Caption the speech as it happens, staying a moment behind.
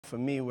for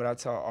me, what I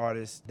tell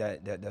artists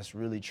that's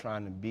really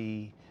trying to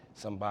be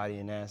somebody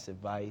and ask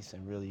advice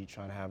and really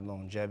trying to have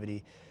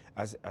longevity,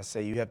 I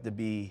say you have to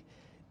be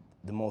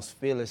the most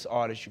fearless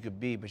artist you could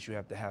be, but you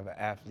have to have an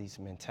athlete's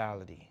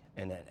mentality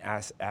and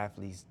an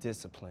athlete's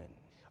discipline.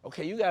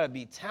 Okay, you gotta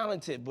be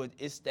talented, but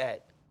it's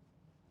that,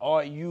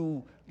 are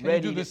you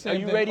ready?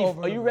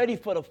 Are you ready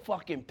for the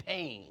fucking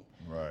pain?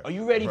 Right. Are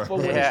you ready for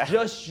when it's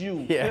just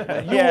you?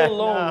 Yeah. When you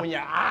alone, when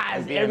your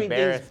eyes,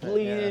 everything's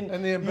bleeding.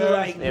 And the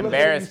embarrassment. The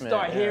embarrassment. You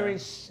start hearing,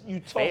 you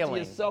talk Failing. to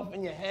yourself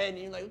in your head,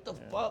 and you're like, what the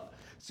fuck?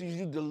 So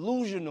you're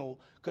delusional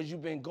because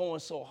you've been going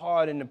so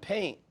hard in the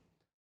paint.